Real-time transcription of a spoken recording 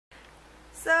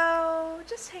So,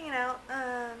 just hanging out.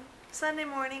 Sunday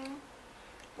morning,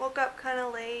 woke up kind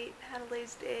of late, had a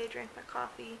lazy day, drank my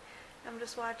coffee. I'm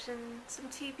just watching some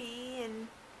TV and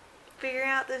figuring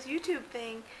out this YouTube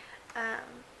thing. Gonna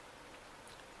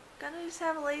just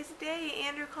have a lazy day.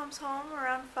 Andrew comes home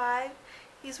around 5.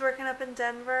 He's working up in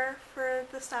Denver for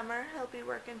the summer. He'll be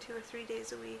working 2 or 3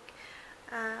 days a week.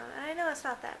 And I know it's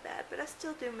not that bad, but I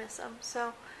still do miss him.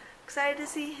 So, excited to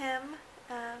see him.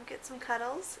 Get some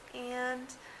cuddles, and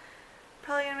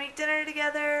probably gonna make dinner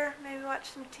together, maybe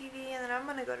watch some TV, and then I'm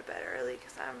gonna go to bed early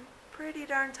because I'm pretty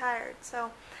darn tired.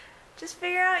 So just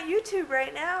figuring out YouTube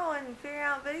right now and figuring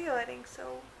out video editing,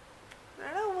 so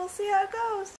I don't know, we'll see how it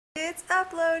goes. It's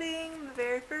uploading the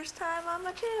very first time on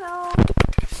my channel.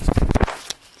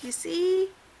 You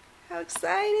see? How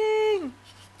exciting!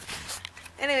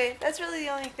 Anyway, that's really the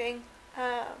only thing.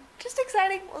 Just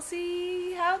exciting. We'll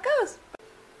see how it goes.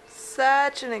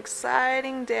 Such an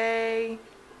exciting day.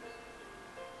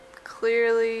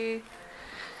 Clearly,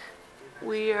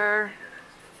 we are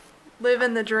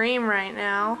living the dream right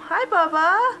now. Hi,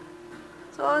 Bubba.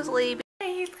 So I was leaving.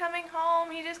 He's coming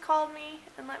home. He just called me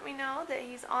and let me know that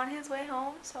he's on his way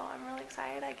home. So I'm really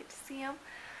excited. I get to see him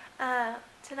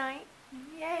tonight.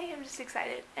 Yay! I'm just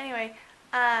excited. Anyway,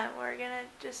 we're gonna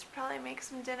just probably make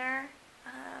some dinner.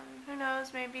 Who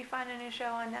knows? Maybe find a new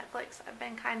show on Netflix. I've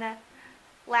been kind of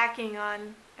lacking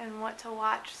on and what to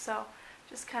watch, so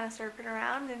just kind of surfing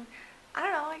around, and I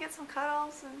don't know, I get some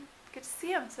cuddles and get to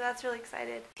see him, so that's really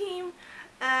excited. Team,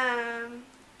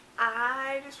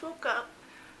 I just woke up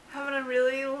having a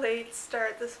really late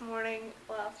start this morning.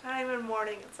 Well, it's not even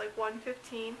morning, it's like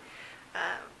 1:15.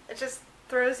 It just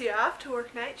throws you off to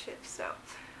work night shift, so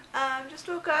just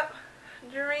woke up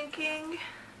drinking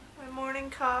my morning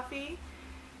coffee,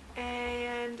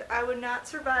 and I would not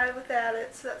survive without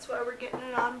it, so that's why we're getting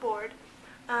it on board.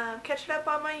 Catching up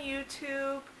on my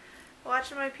YouTube,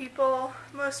 watching my people.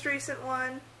 Most recent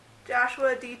one,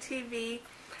 Joshua DTV.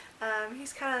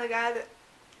 He's kind of the guy that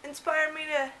inspired me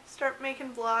to start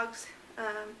making vlogs.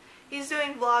 He's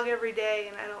doing vlog every day,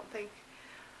 and I don't think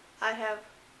I have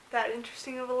that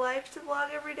interesting of a life to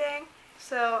vlog every day.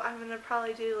 So I'm going to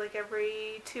probably do like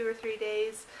every 2 or 3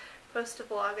 days post a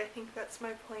vlog. I think that's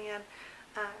my plan.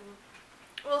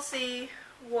 We'll see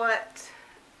what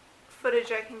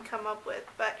footage I can come up with,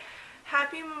 but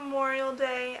happy Memorial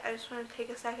Day. I just want to take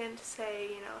a second to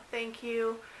say, thank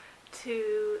you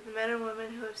to the men and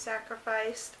women who have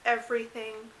sacrificed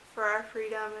everything for our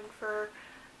freedom and for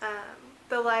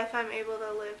the life I'm able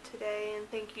to live today, and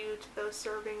thank you to those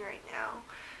serving right now.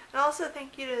 And also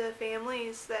thank you to the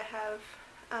families that have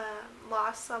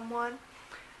lost someone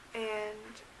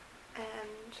and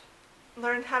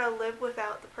learned how to live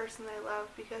without the person they love,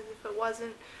 because if it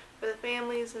wasn't for the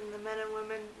families and the men and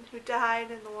women who died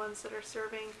and the ones that are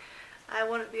serving, I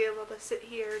wouldn't be able to sit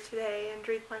here today and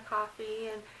drink my coffee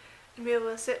and be able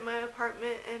to sit in my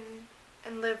apartment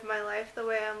and live my life the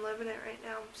way I'm living it right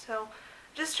now. So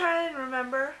just trying to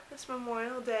remember this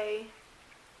Memorial Day,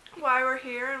 why we're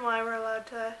here and why we're allowed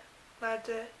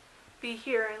to be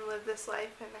here and live this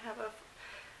life and have a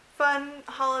fun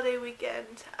holiday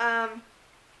weekend.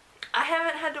 I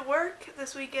haven't had to work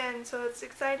this weekend, so it's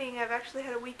exciting. I've actually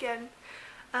had a weekend.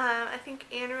 I think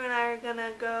Andrew and I are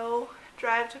gonna go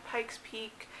drive to Pikes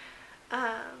Peak.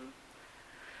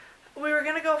 We were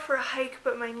gonna go for a hike,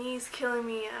 but my knee's killing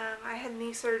me. I had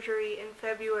knee surgery in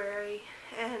February,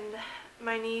 and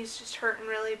my knee's just hurting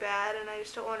really bad, and I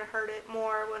just don't want to hurt it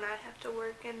more when I have to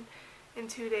work in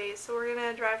 2 days. So we're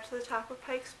gonna drive to the top of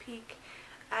Pikes Peak.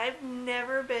 I've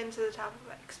never been to the top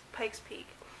of Pikes Peak.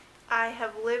 I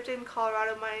have lived in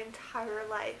Colorado my entire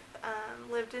life.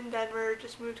 Lived in Denver,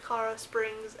 just moved to Colorado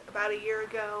Springs about a year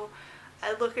ago.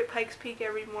 I look at Pikes Peak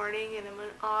every morning and I'm in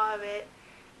awe of it,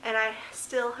 and I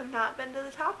still have not been to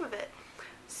the top of it.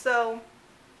 So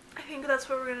I think that's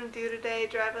what we're going to do today,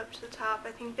 drive up to the top.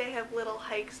 I think they have little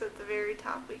hikes at the very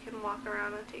top we can walk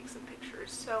around and take some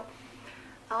pictures. So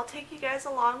I'll take you guys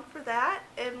along for that,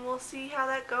 and we'll see how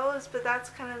that goes, but that's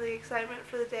kind of the excitement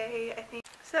for the day, I think.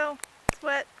 So, it's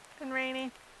wet and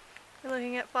rainy. We're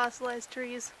looking at fossilized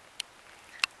trees.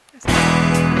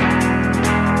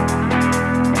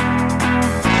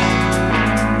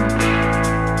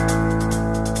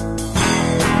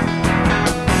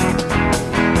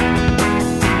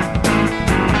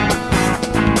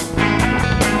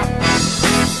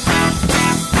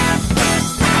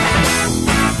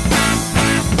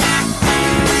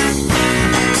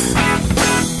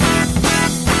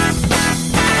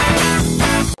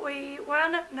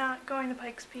 Not going to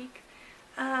Pikes Peak.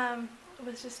 It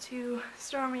was just too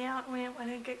stormy out and we didn't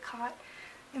want to get caught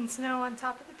in snow on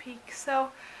top of the peak.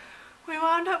 So we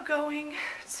wound up going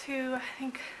to, I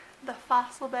think, the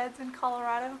Fossil Beds in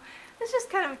Colorado. It's just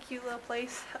kind of a cute little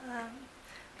place.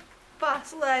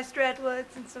 Fossilized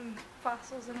redwoods and some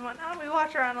fossils and whatnot. We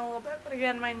walked around a little bit, but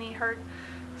again, my knee hurt,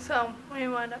 so we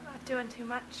wound up not doing too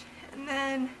much. And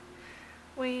then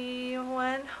we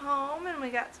went home and we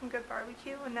got some good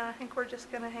barbecue, and now I think we're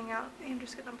just gonna hang out.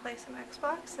 Andrew's gonna play some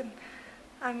Xbox, and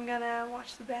I'm gonna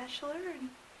watch The Bachelor and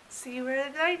see where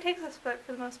the night takes us, but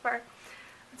for the most part,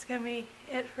 that's gonna be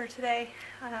it for today.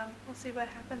 We'll see what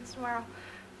happens tomorrow,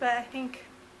 but I think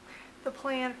the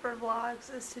plan for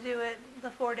vlogs is to do it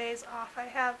the 4 days off I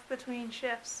have between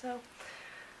shifts, so I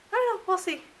don't know, we'll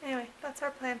see. Anyway, that's our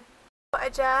plan. I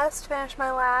just finished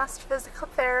my last physical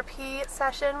therapy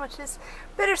session, which is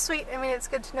bittersweet. I mean, it's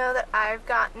good to know that I've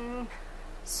gotten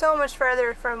so much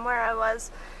further from where I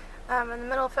was in the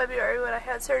middle of February when I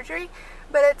had surgery,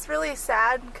 but it's really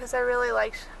sad because I really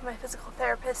liked my physical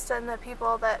therapist and the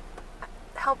people that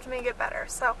helped me get better,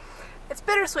 so it's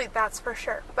bittersweet, that's for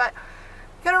sure. But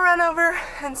gonna run over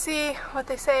and see what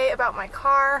they say about my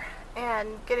car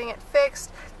and getting it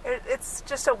fixed. It's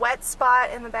just a wet spot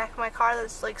in the back of my car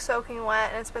that's like soaking wet,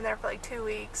 and it's been there for like 2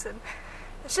 weeks, and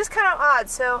it's just kind of odd.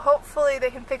 So hopefully they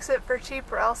can fix it for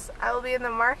cheap, or else I will be in the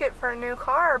market for a new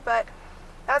car. But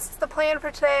that's the plan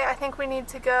for today. I think we need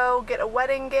to go get a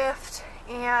wedding gift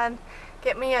and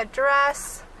get me a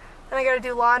dress. Then I gotta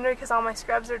do laundry because all my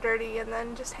scrubs are dirty, and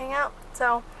then just hang out.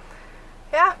 So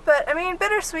yeah, but I mean,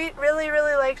 bittersweet. Really,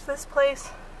 really liked this place.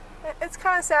 It's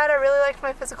kind of sad. I really liked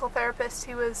my physical therapist.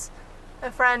 He was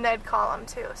a friend, I'd call him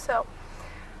too. So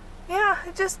yeah,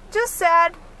 just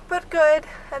sad, but good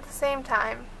at the same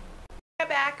time. I got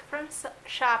back from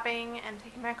shopping and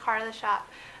taking my car to the shop,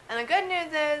 and the good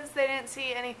news is they didn't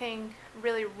see anything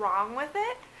really wrong with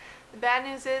it. The bad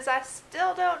news is I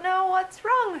still don't know what's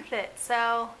wrong with it,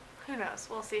 so who knows.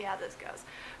 We'll see how this goes.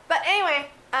 But anyway,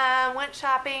 went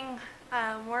shopping.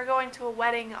 We're going to a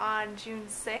wedding on June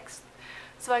 6th,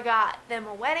 so I got them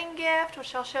a wedding gift,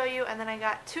 which I'll show you, and then I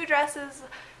got 2 dresses,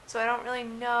 so I don't really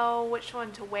know which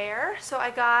one to wear. So I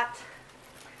got,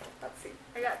 let's see,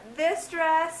 I got this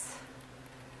dress.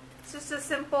 It's just a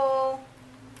simple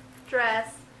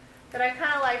dress that I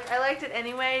kind of liked. I liked it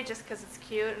anyway just because it's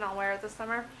cute and I'll wear it this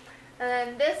summer. And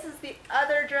then this is the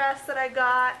other dress that I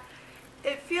got.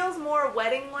 It feels more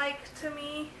wedding-like to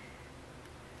me.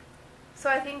 So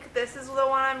I think this is the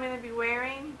one I'm going to be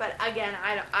wearing, but again,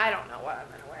 I don't know what I'm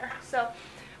going to wear. So,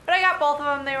 but I got both of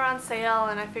them. They were on sale,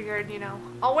 and I figured, you know,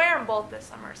 I'll wear them both this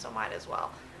summer, so might as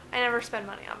well. I never spend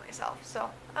money on myself, so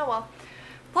oh well.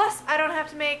 Plus, I don't have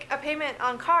to make a payment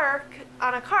on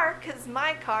a car because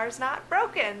my car's not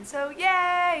broken. So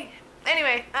yay!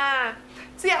 Anyway,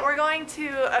 so yeah, we're going to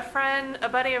a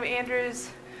buddy of Andrew's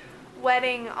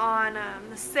wedding on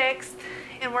the 6th,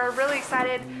 and we're really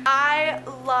excited. I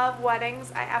love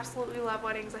weddings. I absolutely love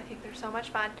weddings. I think they're so much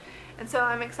fun, and so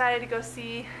I'm excited to go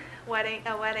see a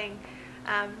wedding.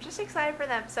 Just excited for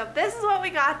them. So this is what we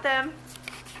got them.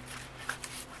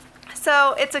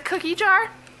 So it's a cookie jar,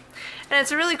 and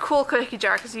it's a really cool cookie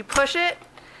jar because you push it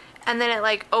and then it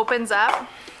like opens up.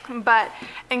 And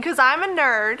because I'm a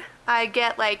nerd, I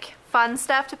get like fun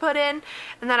stuff to put in,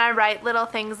 and then I write little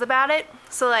things about it.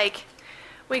 So like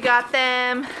we got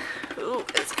them, ooh,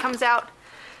 it comes out,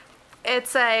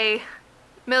 it's a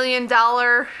 $1 million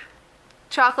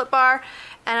chocolate bar,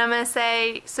 and I'm gonna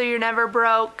say, so you're never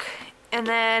broke. And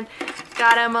then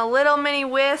got them a little mini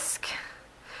whisk,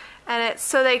 and it's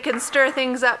so they can stir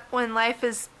things up when life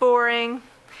is boring.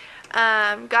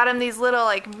 Got them these little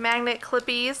like magnet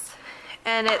clippies,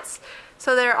 and it's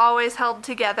so they're always held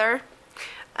together.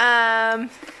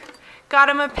 Got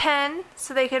him a pen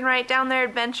so they can write down their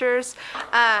adventures.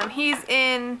 He's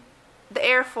in the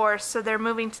Air Force, so they're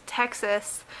moving to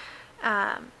Texas.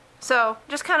 So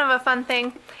just kind of a fun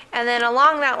thing. And then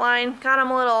along that line, got him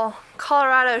a little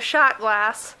Colorado shot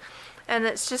glass, and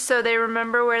it's just so they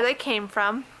remember where they came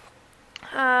from.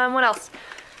 What else?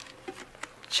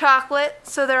 Chocolate,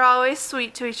 so they're always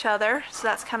sweet to each other, so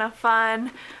that's kind of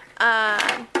fun.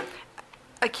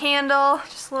 A candle,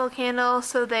 just a little candle,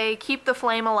 so they keep the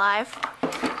flame alive.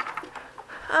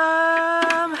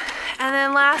 And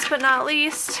then last but not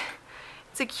least,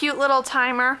 it's a cute little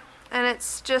timer, and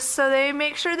it's just so they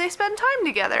make sure they spend time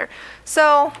together.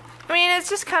 So, I mean, it's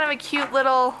just kind of a cute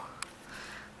little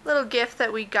gift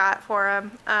that we got for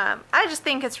them. I just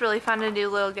think it's really fun to do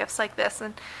little gifts like this,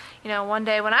 and you know, one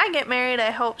day when I get married,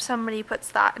 I hope somebody puts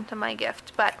thought into my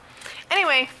gift. But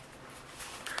anyway,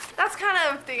 that's kind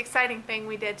of the exciting thing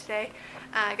we did today.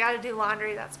 I got to do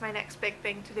laundry. That's my next big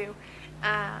thing to do.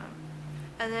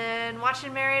 And then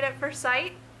watching Married at First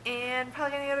Sight. and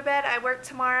probably gonna go to bed. I work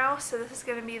tomorrow, so this is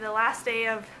gonna be the last day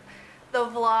of the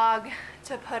vlog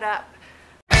to put up.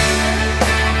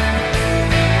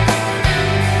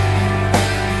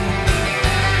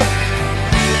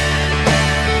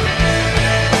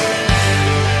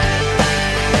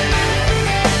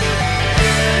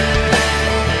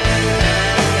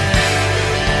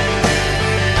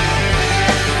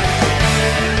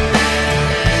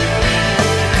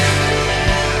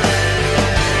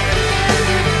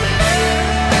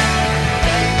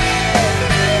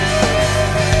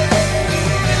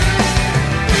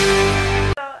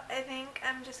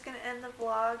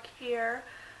 Here.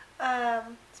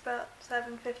 It's about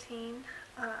 7:15.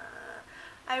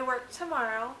 I work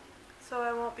tomorrow, so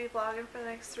I won't be vlogging for the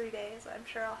next 3 days. I'm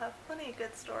sure I'll have plenty of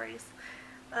good stories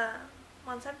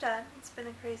once I'm done. It's been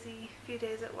a crazy few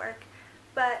days at work,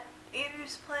 but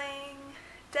Andrew's playing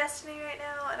Destiny right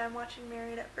now, and I'm watching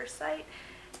Married at First Sight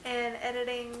and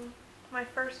editing my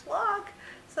first vlog,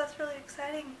 so that's really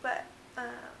exciting. But I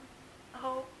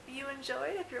hope you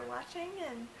enjoyed if you're watching,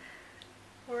 and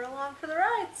we're along for the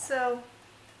ride. So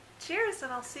cheers,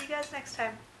 and I'll see you guys next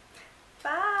time.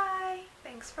 Bye!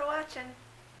 Thanks for watching.